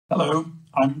Hello,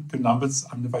 I'm Koen Lamberts.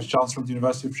 I'm the Vice-Chancellor of the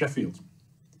University of Sheffield.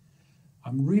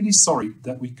 I'm really sorry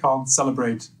that we can't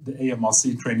celebrate the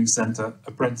AMRC Training Centre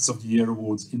Apprentice of the Year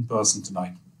Awards in person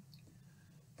tonight.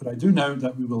 But I do know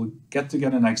that we will get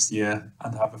together next year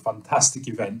and have a fantastic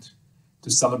event to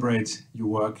celebrate your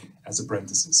work as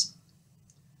apprentices.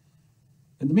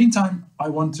 In the meantime, I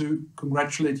want to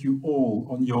congratulate you all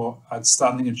on your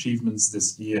outstanding achievements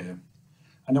this year.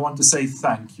 And I want to say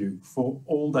thank you for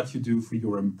all that you do for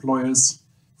your employers,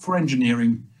 for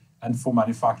engineering, and for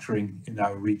manufacturing in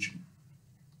our region.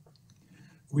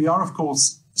 We are, of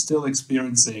course, still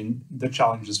experiencing the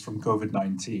challenges from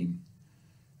COVID-19.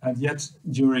 And yet,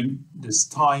 during this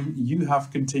time, you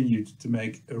have continued to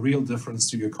make a real difference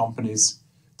to your companies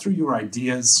through your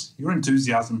ideas, your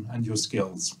enthusiasm, and your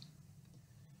skills.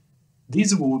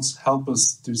 These awards help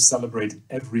us to celebrate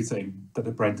everything that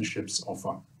apprenticeships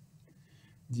offer.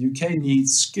 The UK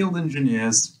needs skilled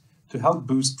engineers to help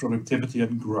boost productivity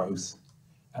and growth,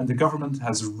 and the government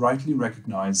has rightly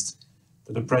recognised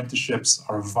that apprenticeships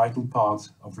are a vital part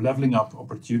of levelling up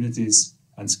opportunities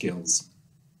and skills.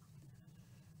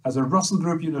 As a Russell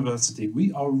Group University,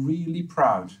 we are really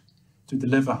proud to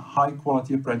deliver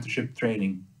high-quality apprenticeship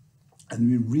training, and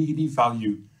we really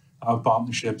value our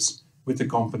partnerships with the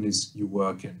companies you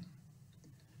work in.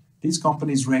 These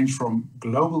companies range from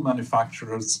global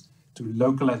manufacturers to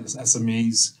local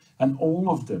SMEs, and all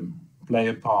of them play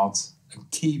a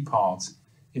key part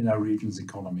in our region's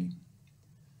economy.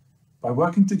 By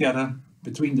working together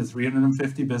between the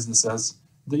 350 businesses,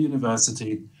 the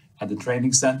university, and the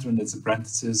training centre and its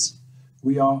apprentices,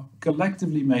 we are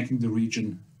collectively making the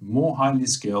region more highly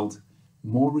skilled,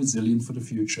 more resilient for the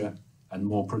future, and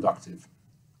more productive.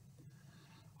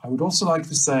 I would also like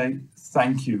to say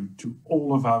thank you to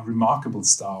all of our remarkable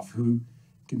staff who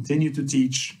continue to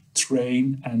teach,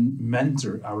 train, and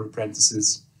mentor our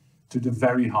apprentices to the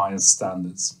very highest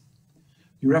standards.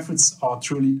 Your efforts are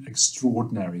truly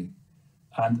extraordinary,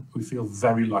 and we feel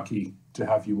very lucky to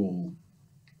have you all.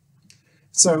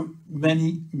 So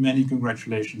many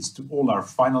congratulations to all our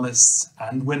finalists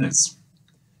and winners.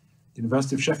 The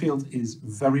University of Sheffield is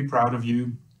very proud of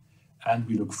you, and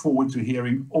we look forward to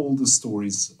hearing all the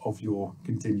stories of your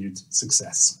continued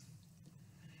success.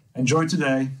 Enjoy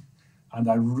today, and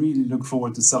I really look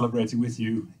forward to celebrating with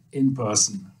you in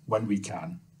person when we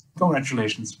can.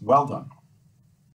 Congratulations, well done.